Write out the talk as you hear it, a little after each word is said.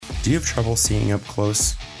Do you have trouble seeing up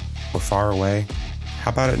close or far away?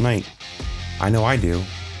 How about at night? I know I do.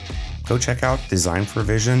 Go check out Design for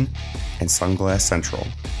Vision and Sunglass Central.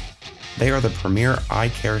 They are the premier eye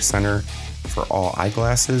care center for all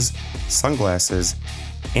eyeglasses, sunglasses,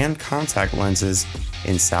 and contact lenses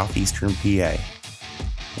in southeastern PA.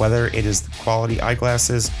 Whether it is the quality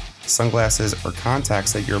eyeglasses, sunglasses, or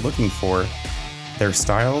contacts that you're looking for, their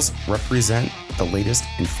styles represent the latest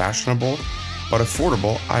in fashionable but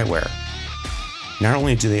affordable eyewear. Not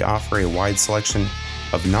only do they offer a wide selection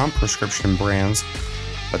of non-prescription brands,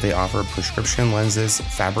 but they offer prescription lenses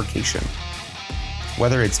fabrication.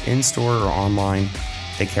 Whether it's in-store or online,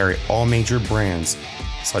 they carry all major brands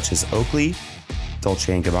such as Oakley,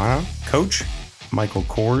 Dolce & Gabbana, Coach, Michael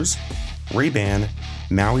Kors, Ray-Ban,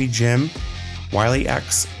 Maui Jim, Wiley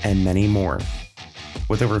X, and many more.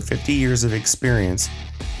 With over 50 years of experience,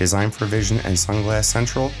 Design for Vision and Sunglass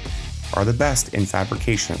Central are the best in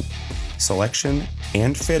fabrication, selection,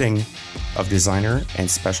 and fitting of designer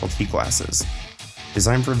and specialty glasses.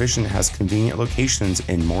 Design for Vision has convenient locations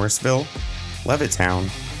in Morrisville, Levittown,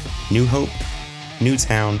 New Hope,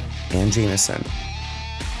 Newtown, and Jameson.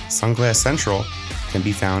 Sunglass Central can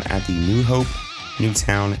be found at the New Hope,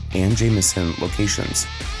 Newtown, and Jameson locations.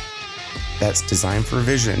 That's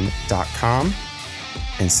designforvision.com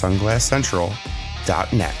and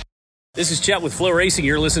sunglasscentral.net. This is Chet with Flow Racing.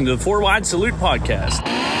 You're listening to the Four Wide Salute Podcast.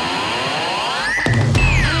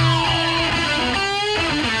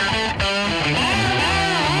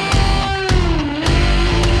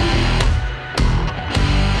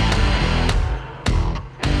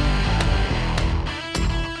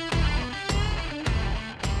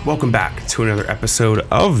 Welcome back to another episode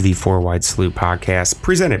of the Four Wide Salute Podcast,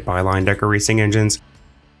 presented by Leindecker Racing Engines.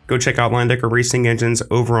 Go check out Leindecker Racing Engines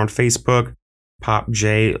over on Facebook. Pop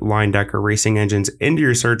J Leindecker Racing Engines into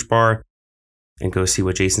your search bar and go see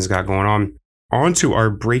what Jason's got going on. On to our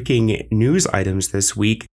breaking news items this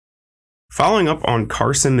week. Following up on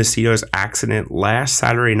Carson Macedo's accident last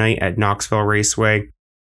Saturday night at Knoxville Raceway,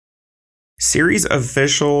 series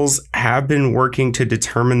officials have been working to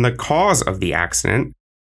determine the cause of the accident.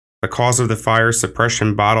 The cause of the fire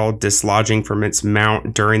suppression bottle dislodging from its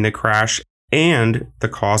mount during the crash, and the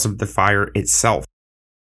cause of the fire itself.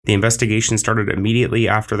 The investigation started immediately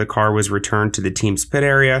after the car was returned to the team's pit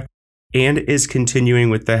area and is continuing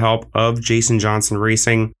with the help of Jason Johnson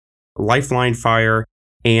Racing, Lifeline Fire,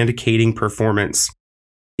 and Kading Performance.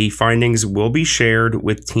 The findings will be shared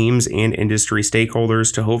with teams and industry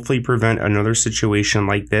stakeholders to hopefully prevent another situation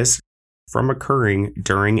like this from occurring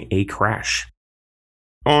during a crash.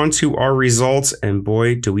 On to our results, and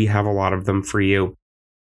boy, do we have a lot of them for you.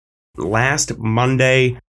 Last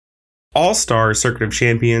Monday, All-Star Circuit of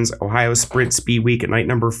Champions, Ohio Sprint Speed Week at night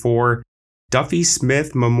number 4, Duffy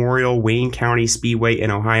Smith Memorial Wayne County Speedway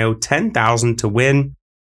in Ohio, $10,000 to win.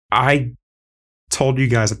 I told you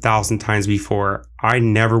guys 1,000 times before, I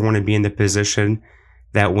never want to be in the position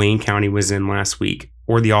that Wayne County was in last week,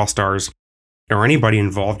 or the All-Stars, or anybody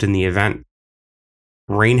involved in the event.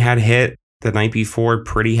 Rain had hit the night before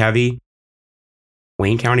pretty heavy.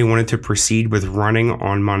 Wayne County wanted to proceed with running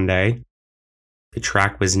on Monday. The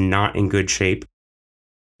track was not in good shape.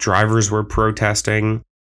 Drivers were protesting,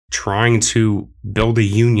 trying to build a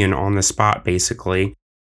union on the spot, basically,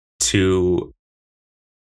 to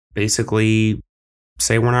basically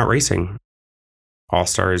say we're not racing.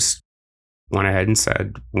 All-Stars went ahead and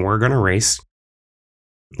said, we're going to race.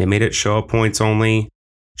 They made it show up points only,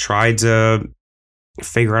 tried to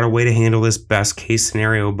figure out a way to handle this best case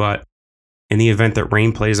scenario, but in the event that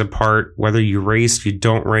rain plays a part, whether you race, you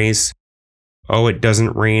don't race, oh, it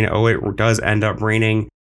doesn't rain, oh, it does end up raining,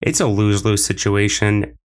 it's a lose-lose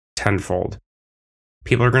situation tenfold.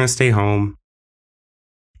 People are going to stay home.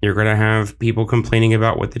 You're going to have people complaining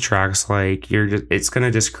about what the track's like. It's going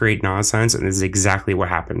to just create nonsense, and this is exactly what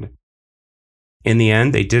happened. In the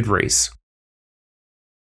end, they did race.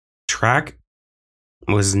 Track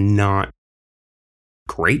was not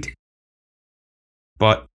great,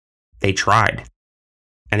 but they tried.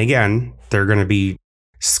 And again, they're going to be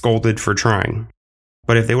scolded for trying.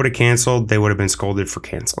 But if they would have canceled, they would have been scolded for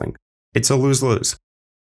canceling. It's a lose-lose.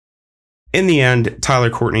 In the end, Tyler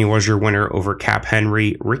Courtney was your winner over Cap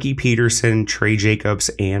Henry, Ricky Peterson, Trey Jacobs,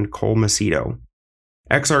 and Cole Macedo.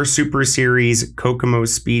 XR Super Series, Kokomo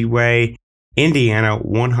Speedway, Indiana,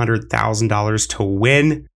 $100,000 to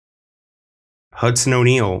win. Hudson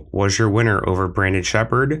O'Neal was your winner over Brandon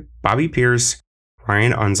Shepard, Bobby Pierce,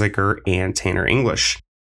 Ryan Unzicker, and Tanner English.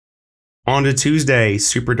 On to Tuesday,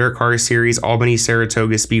 Super Dirt Car Series, Albany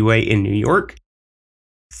Saratoga Speedway in New York.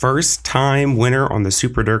 First time winner on the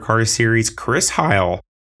Super Dirt Car Series, Chris Heil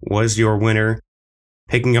was your winner.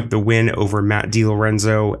 picking up the win over Matt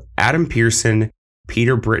DiLorenzo, Adam Pearson,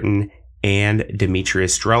 Peter Britton, and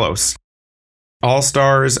Demetrius Drelos.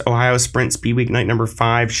 All-Stars Ohio Sprint Speed Week night number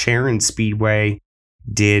 5, Sharon Speedway,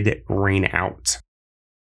 did rain out.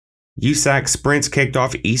 USAC Sprints kicked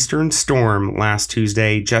off Eastern Storm last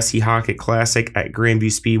Tuesday. Jesse Hockett Classic at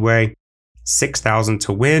Grandview Speedway, 6,000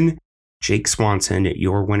 to win. Jake Swanson,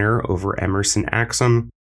 your winner over Emerson Axum.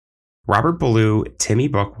 Robert Ballou, Timmy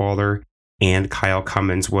Buckwalter, and Kyle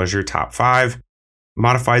Cummins was your top 5.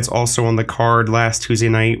 Modifieds also on the card last Tuesday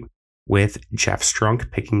night, with Jeff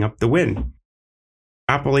Strunk picking up the win.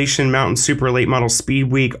 Appalachian Mountain Super Late Model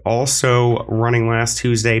Speed Week also running last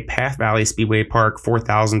Tuesday. Path Valley Speedway Park,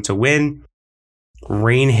 4,000 to win.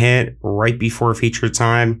 Rain hit right before feature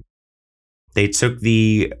time. They took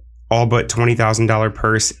the all but $20,000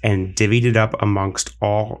 purse and divvied it up amongst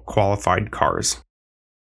all qualified cars.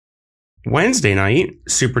 Wednesday night,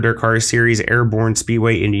 Super Dirt Car Series Airborne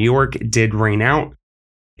Speedway in New York did rain out,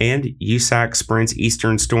 and USAC Sprints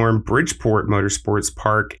Eastern Storm Bridgeport Motorsports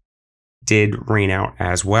Park did rain out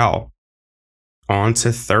as well. On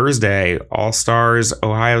to Thursday, All-Stars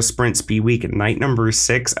Ohio Sprint Speed Week night number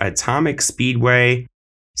 6, Atomic Speedway,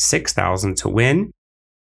 6,000 to win.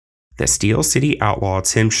 The Steel City Outlaw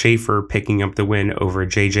Tim Schaefer picking up the win over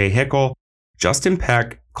JJ Hickel, Justin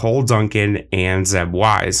Peck, Cole Duncan, and Zeb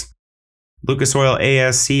Wise. Lucas Oil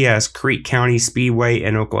ASCS Creek County Speedway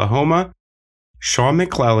in Oklahoma, Sean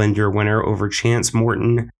McClelland, your winner over Chance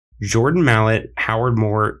Morton, Jordan Mallett, Howard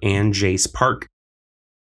Moore, and Jace Park.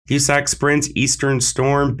 USAC Sprints Eastern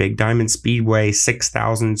Storm Big Diamond Speedway,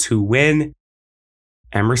 6,000 to win.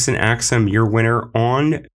 Emerson Axum, your winner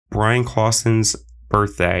on Brian Clausen's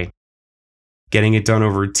birthday, getting it done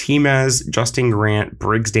over Timez, Justin Grant,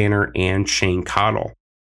 Briggs Danner, and Shane Cottle.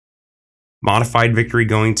 Modified victory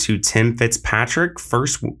going to Tim Fitzpatrick,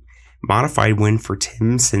 first modified win for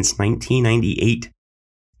Tim since 1998.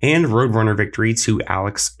 And Roadrunner victory to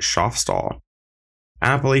Alex Schofstall.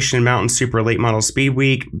 Appalachian Mountain Super Late Model Speed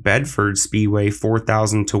Week, Bedford Speedway,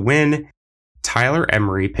 4,000 to win. Tyler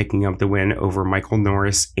Emery picking up the win over Michael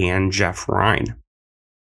Norris and Jeff Ryan.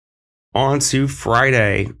 On to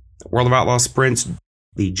Friday, World of Outlaw Sprints,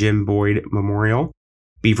 the Jim Boyd Memorial,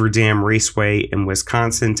 Beaver Dam Raceway in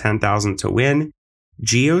Wisconsin, 10,000 to win.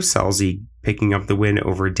 Gio Selzy picking up the win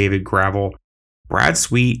over David Gravel, Brad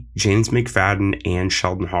Sweet, James McFadden, and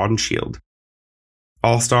Sheldon Haudenshield.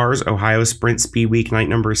 All-Stars Ohio Sprint Speed Week night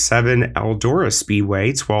number 7, Eldora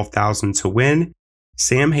Speedway, 12,000 to win.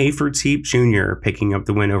 Sam Hayford-Teep Jr. picking up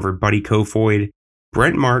the win over Buddy Kofoid,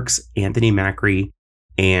 Brent Marks, Anthony Macri,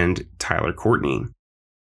 and Tyler Courtney.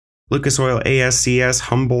 Lucas Oil ASCS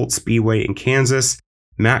Humboldt Speedway in Kansas,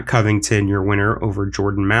 Matt Covington, your winner over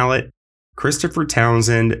Jordan Mallett, Christopher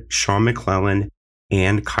Townsend, Sean McClellan,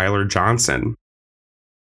 and Kyler Johnson.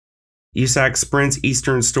 USAC Sprints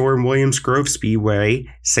Eastern Storm Williams Grove Speedway,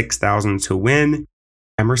 6,000 to win.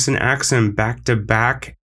 Emerson Axum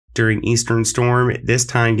back-to-back during Eastern Storm, this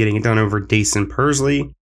time getting it done over Dason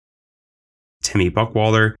Persley, Timmy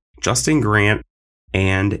Buckwalter, Justin Grant,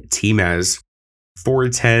 and Timez.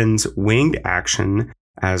 410's winged action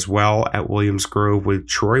as well at Williams Grove with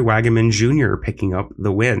Troy Wagaman Jr. picking up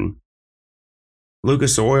the win.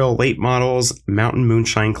 Lucas Oil Late Models Mountain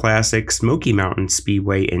Moonshine Classic Smoky Mountain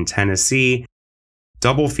Speedway in Tennessee.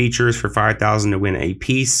 Double features for 5,000 to win a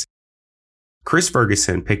piece. Chris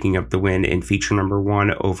Ferguson picking up the win in feature number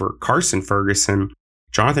 1 over Carson Ferguson,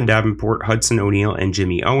 Jonathan Davenport, Hudson O'Neill, and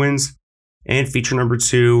Jimmy Owens. And feature number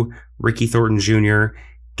 2, Ricky Thornton Jr.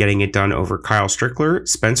 getting it done over Kyle Strickler,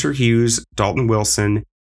 Spencer Hughes, Dalton Wilson,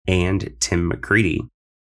 and Tim McCready.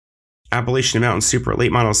 Appalachian Mountain Super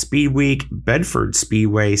Late Model Speed Week, Bedford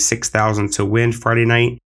Speedway, 6,000 to win Friday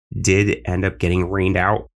night, did end up getting rained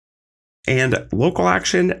out. And local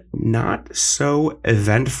action, not so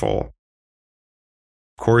eventful.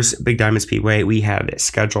 Of course, Big Diamond Speedway, we had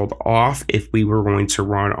scheduled off if we were going to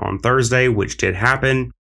run on Thursday, which did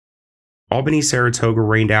happen. Albany Saratoga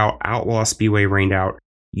rained out, Outlaw Speedway rained out,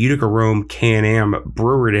 Utica Rome, Can-Am,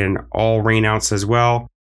 Brewerton all rainouts as well.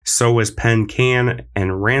 So was Penn Can and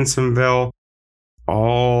Ransomville,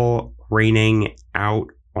 all raining out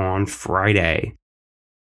on Friday.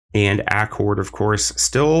 And Accord, of course,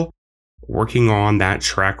 still working on that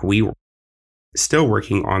track rework.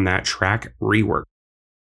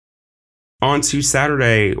 On to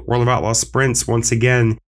Saturday, World of Outlaw Sprints once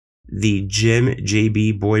again. The Jim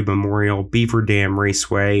J.B. Boyd Memorial Beaver Dam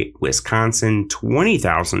Raceway, Wisconsin,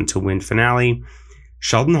 20,000 to win finale.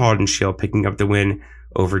 Sheldon Haudenshield picking up the win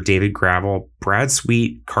over David Gravel, Brad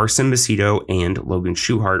Sweet, Carson Macedo, and Logan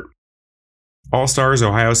Schuhart. All-Stars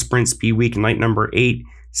Ohio Sprint Speed Week night number 8,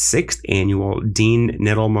 6th Annual Dean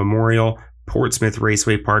Niddle Memorial, Portsmouth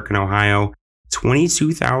Raceway Park in Ohio,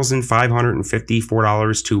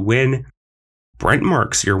 $22,554 to win. Brent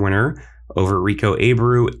Marks, your winner, over Rico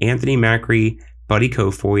Abreu, Anthony Macri, Buddy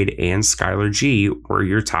Kofoid, and Skylar G were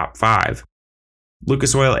your top 5.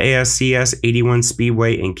 Lucas Oil ASCS 81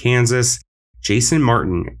 Speedway in Kansas, Jason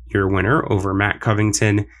Martin, your winner, over Matt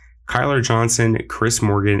Covington, Kyler Johnson, Chris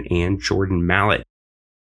Morgan, and Jordan Mallett.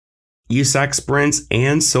 USAC Sprints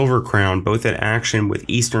and Silver Crown both in action with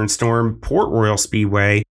Eastern Storm, Port Royal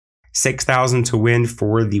Speedway, $6,000 to win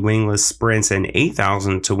for the wingless sprints and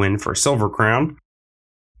 $8,000 to win for Silver Crown.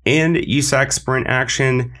 And USAC Sprint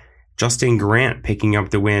action, Justin Grant picking up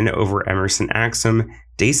the win over Emerson Axum,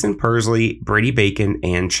 Dason Persley, Brady Bacon,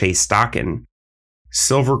 and Chase Stockin.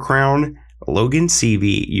 Silver Crown, Logan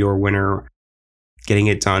Seavey, your winner, getting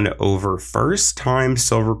it done over first-time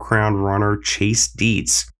Silver Crown runner Chase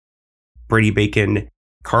Dietz. Brady Bacon,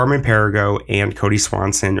 Carmen Perigo, and Cody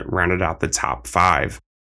Swanson rounded out the top 5.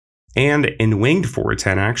 And in winged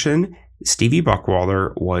 410 action, Stevie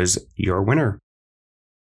Buckwalter was your winner.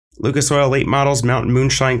 Lucas Oil Late Models Mountain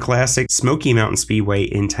Moonshine Classic, Smoky Mountain Speedway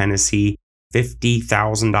in Tennessee,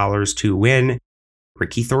 $50,000 to win.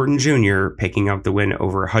 Ricky Thornton Jr. picking up the win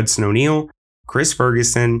over Hudson O'Neill, Chris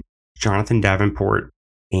Ferguson, Jonathan Davenport,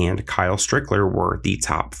 and Kyle Strickler were the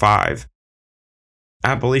top 5.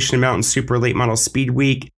 Appalachian Mountain Super Late Model Speed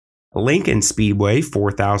Week, Lincoln Speedway,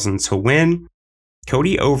 $4,000 to win.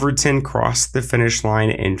 Cody Overton crossed the finish line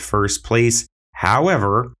in first place,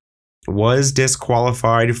 however, was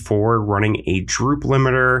disqualified for running a droop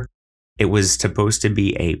limiter. It was supposed to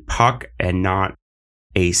be a puck and not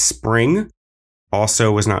a spring.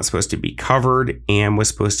 Also was not supposed to be covered and was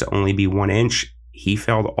supposed to only be 1 inch. He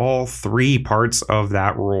failed all 3 parts of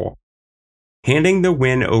that rule. Handing the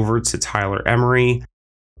win over to Tyler Emery,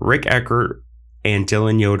 Rick Eckert, and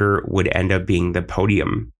Dylan Yoder would end up being the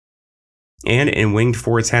podium. And in winged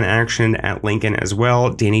 410 action at Lincoln as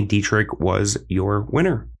well, Danny Dietrich was your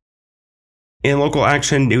winner. In local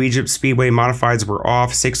action, New Egypt Speedway modifieds were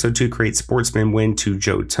off. 602 Crate Sportsman win to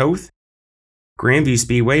Joe Toth. Grandview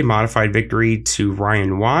Speedway modified victory to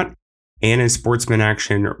Ryan Watt. And in sportsman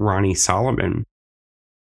action, Ronnie Solomon.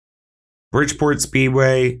 Bridgeport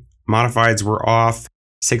Speedway modifieds were off.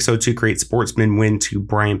 602 Crate Sportsman win to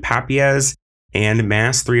Brian Papiez. And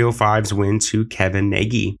Mass 305's win to Kevin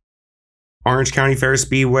Nagy. Orange County Fair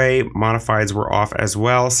Speedway modifieds were off as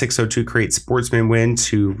well. 602 Crate Sportsman win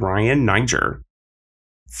to Ryan Niger.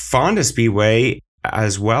 Fonda Speedway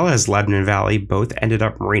as well as Lebanon Valley both ended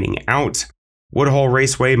up raining out. Woodhull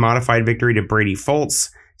Raceway modified victory to Brady Foltz.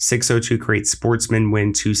 602 Crate Sportsman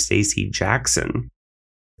win to Stacy Jackson.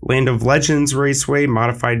 Land of Legends Raceway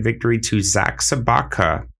modified victory to Zach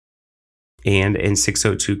Sabaka. And in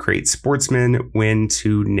 602 Crate Sportsman win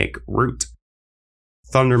to Nick Root.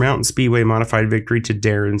 Thunder Mountain Speedway modified victory to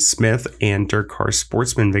Darren Smith and Dirt Car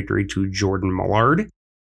Sportsman victory to Jordan Millard.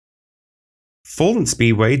 Fulton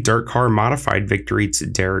Speedway Dirt Car modified victory to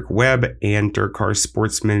Derek Webb and Dirt Car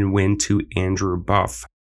Sportsman win to Andrew Buff.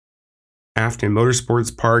 Afton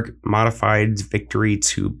Motorsports Park modified victory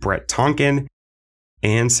to Brett Tonkin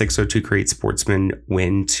and 602 Crate Sportsman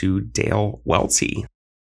win to Dale Welty.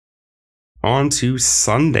 On to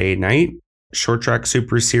Sunday night. Short Track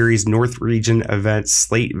Super Series North Region event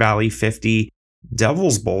Slate Valley 50,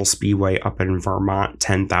 Devil's Bowl Speedway up in Vermont,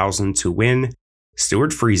 $10,000 to win.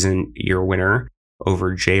 Stuart Friesen, your winner,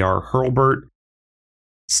 over J.R. Hurlbert.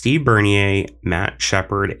 Steve Bernier, Matt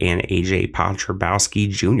Shepard, and AJ Piotrowski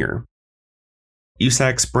Jr.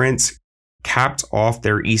 USAC Sprints capped off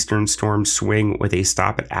their Eastern Storm swing with a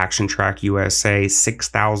stop at Action Track USA,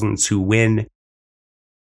 $6,000 to win.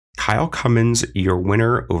 Kyle Cummins, your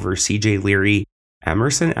winner over CJ Leary,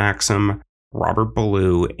 Emerson Axum, Robert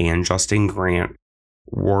Ballou, and Justin Grant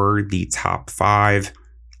were the top 5.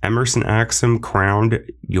 Emerson Axum crowned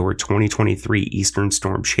your 2023 Eastern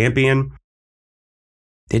Storm champion.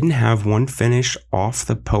 Didn't have one finish off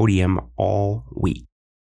the podium all week.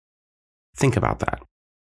 Think about that.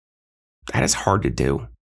 That is hard to do.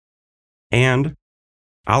 And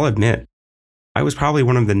I'll admit, I was probably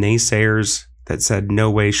one of the naysayers that said no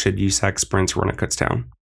way should USAC Sprints run at Kutztown.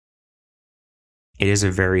 It is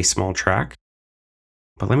a very small track,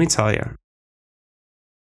 but let me tell you,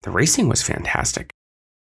 the racing was fantastic.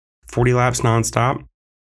 40 laps nonstop,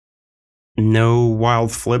 no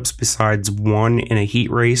wild flips besides one in a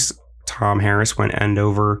heat race. Tom Harris went end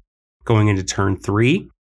over going into turn 3,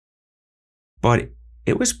 but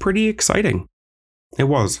it was pretty exciting. It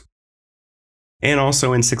was. And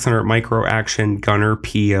also in 600 micro action, Gunnar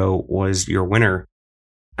Pio was your winner.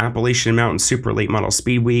 Appalachian Mountain Super Late Model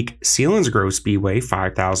Speed Week, Selinsgrove Speedway,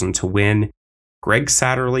 5,000 to win. Greg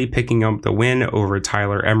Satterley picking up the win over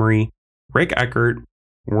Tyler Emery. Rick Eckert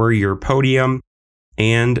were your podium,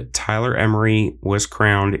 and Tyler Emery was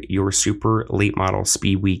crowned your Super Late Model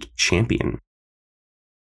Speed Week champion.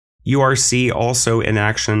 URC also in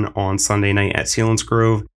action on Sunday night at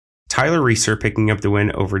Selinsgrove. Tyler Reeser picking up the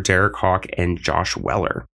win over Derek Hawk and Josh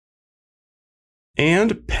Weller.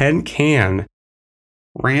 And Penn Can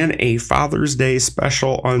ran a Father's Day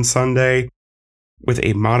special on Sunday with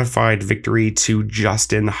a modified victory to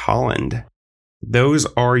Justin Holland. Those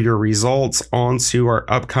are your results. On to our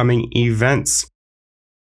upcoming events.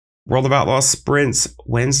 World of Outlaws Sprints,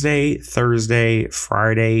 Wednesday, Thursday,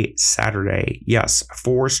 Friday, Saturday. Yes,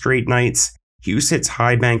 4 straight nights. Huset's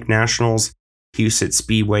High Bank Nationals, Huset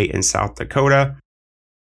Speedway in South Dakota.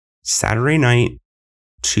 Saturday night,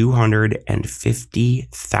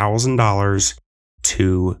 $250,000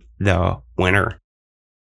 to the winner.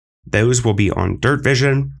 Those will be on Dirt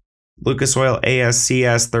Vision. Lucas Oil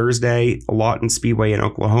ASCS Thursday, Lawton Speedway in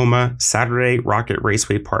Oklahoma. Saturday, Rocket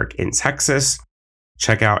Raceway Park in Texas.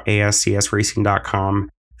 Check out ASCSRacing.com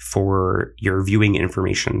for your viewing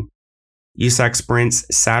information. USAC Sprints,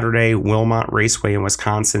 Saturday, Wilmot Raceway in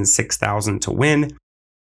Wisconsin, 6,000 to win.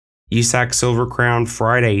 USAC Silver Crown,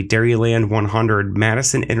 Friday, Dairyland 100,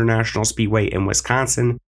 Madison International Speedway in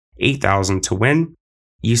Wisconsin, 8,000 to win.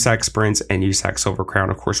 USAC Sprints and USAC Silver Crown,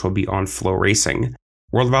 of course, will be on Flow Racing.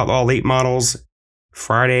 World of Outlaw Late Models,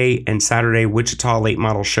 Friday and Saturday, Wichita Late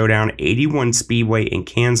Model Showdown, 81 Speedway in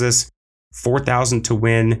Kansas, 4,000 to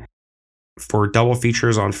win for double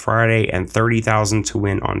features on Friday and 30,000 to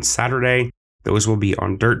win on Saturday. Those will be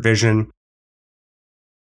on Dirt Vision.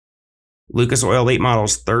 Lucas Oil Late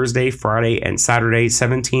Models Thursday, Friday, and Saturday,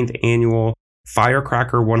 17th Annual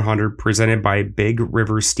Firecracker 100 presented by Big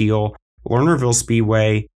River Steel, Lernerville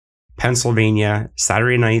Speedway, Pennsylvania.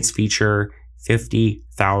 Saturday night's feature,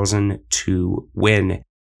 50,000 to win.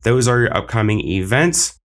 Those are your upcoming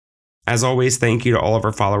events. As always, thank you to all of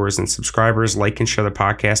our followers and subscribers. Like and share the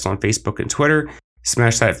podcast on Facebook and Twitter.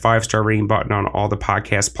 Smash that 5-star rating button on all the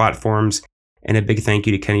podcast platforms. And a big thank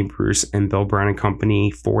you to Kenny Bruce and Bill Brown &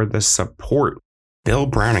 Company for the support. Bill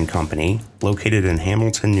Brown & Company, located in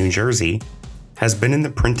Hamilton, New Jersey, has been in the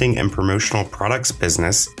printing and promotional products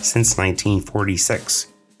business since 1946.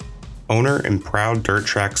 Owner and proud dirt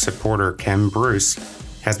track supporter Ken Bruce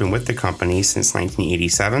has been with the company since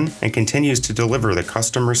 1987 and continues to deliver the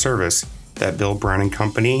customer service that Bill Brown &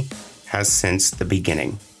 Company has since the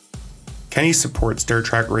beginning. Kenny supports dirt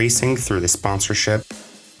track racing through the sponsorship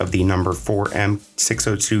of the number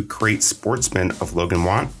 4M602 Crate Sportsman of Logan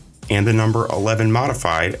Watt and the number 11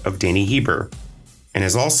 Modified of Danny Heber, and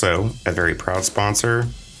is also a very proud sponsor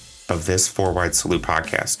of this 4 Wide Salute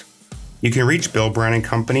podcast. You can reach Bill Brown &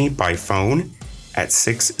 Company by phone at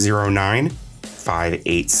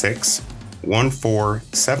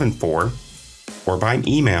 609-586-1474 or by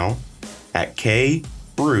email at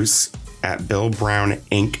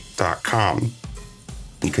kbruce@billbrowninc.com.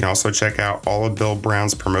 You can also check out all of Bill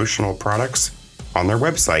Brown's promotional products on their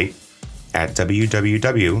website at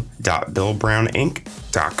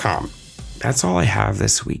www.billbrowninc.com. That's all I have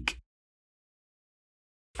this week.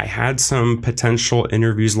 I had some potential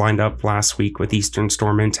interviews lined up last week with Eastern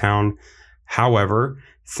Storm in town. However,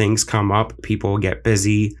 things come up, people get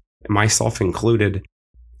busy, myself included.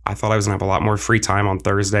 I thought I was going to have a lot more free time on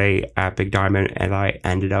Thursday at Big Diamond, and I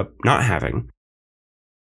ended up not having.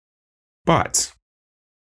 But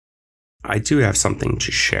I do have something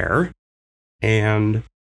to share, and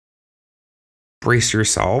brace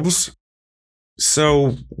yourselves.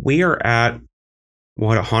 So we are at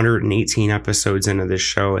 118 episodes into this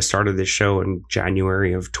show. I started this show in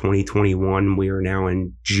January of 2021. We are now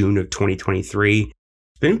in June of 2023. It's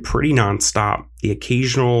been pretty nonstop. The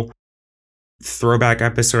occasional throwback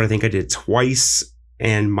episode I think I did twice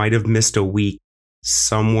and might have missed a week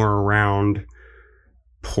somewhere around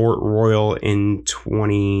Port Royal in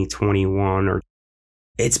 2021. Or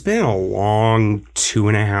it's been a long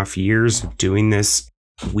 2.5 years of doing this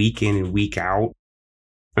week in and week out.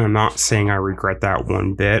 And I'm not saying I regret that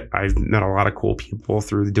one bit. I've met a lot of cool people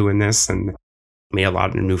through doing this and made a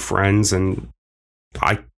lot of new friends. And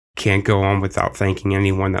I can't go on without thanking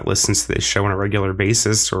anyone that listens to this show on a regular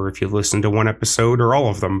basis, or if you've listened to one episode or all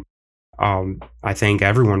of them. I thank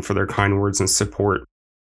everyone for their kind words and support.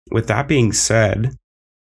 With that being said,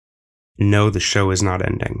 no, the show is not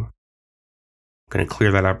ending. I'm going to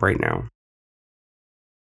clear that up right now.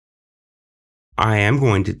 I am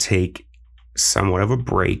going to take somewhat of a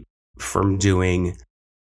break from doing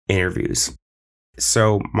interviews.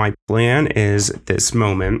 So my plan is at this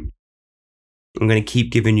moment I'm going to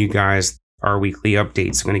keep giving you guys our weekly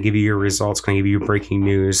updates. I'm going to give you your results, going to give you your breaking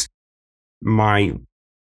news, my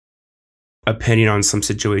opinion on some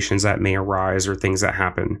situations that may arise or things that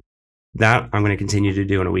happen. That I'm going to continue to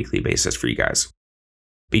do on a weekly basis for you guys.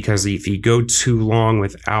 Because if you go too long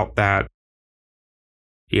without that,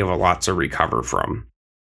 you have a lot to recover from.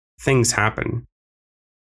 Things happen.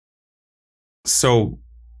 So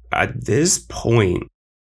at this point,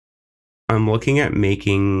 I'm looking at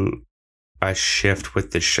making a shift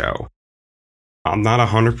with the show. I'm not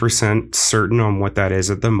 100% certain on what that is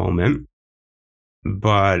at the moment,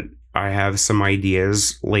 but I have some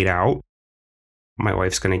ideas laid out. My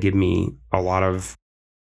wife's going to give me a lot of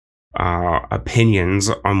opinions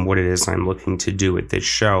on what it is I'm looking to do with this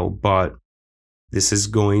show, but this is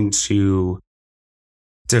going to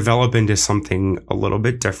develop into something a little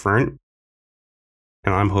bit different,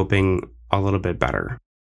 and I'm hoping a little bit better.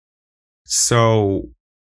 So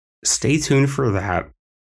stay tuned for that.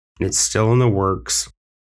 It's still in the works,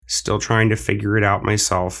 still trying to figure it out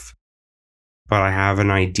myself, but I have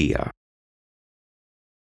an idea.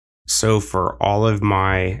 So for all of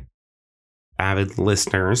my avid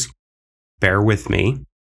listeners, bear with me.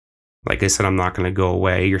 Like I said, I'm not going to go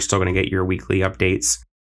away. You're still going to get your weekly updates.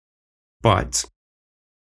 But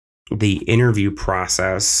the interview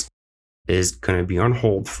process is going to be on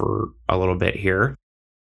hold for a little bit here.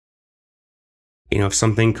 If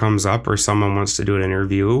something comes up or someone wants to do an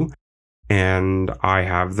interview and I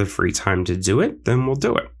have the free time to do it, then we'll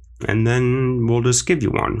do it. And then we'll just give you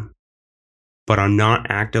one. But I'm not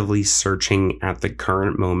actively searching at the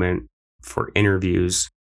current moment for interviews.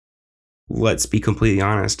 Let's be completely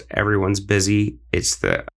honest. Everyone's busy. It's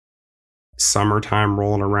the summertime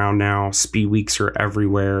rolling around now. Speed weeks are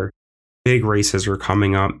everywhere. Big races are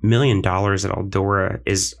coming up. $1 million at Eldora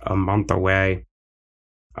is a month away.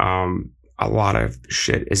 A lot of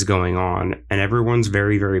shit is going on, and everyone's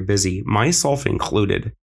very, very busy, myself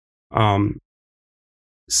included.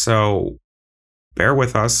 So bear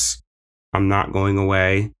with us. I'm not going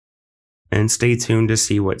away, and stay tuned to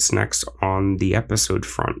see what's next on the episode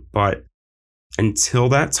front. But until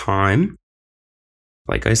that time,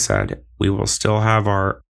 like I said, we will still have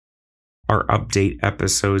our update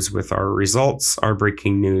episodes with our results, our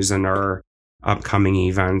breaking news, and our upcoming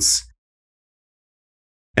events,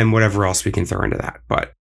 and whatever else we can throw into that.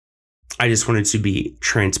 But I just wanted to be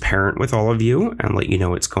transparent with all of you and let you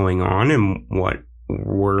know what's going on and what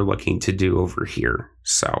we're looking to do over here.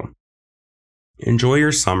 So enjoy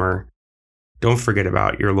your summer. Don't forget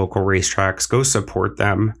about your local racetracks. Go support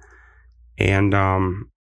them. And,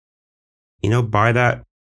 buy that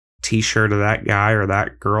t-shirt of that guy or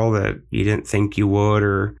that girl that you didn't think you would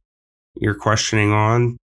or you're questioning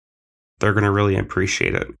on. They're going to really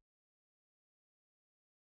appreciate it.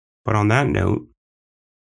 But on that note,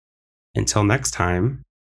 until next time,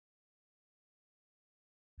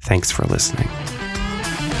 thanks for listening.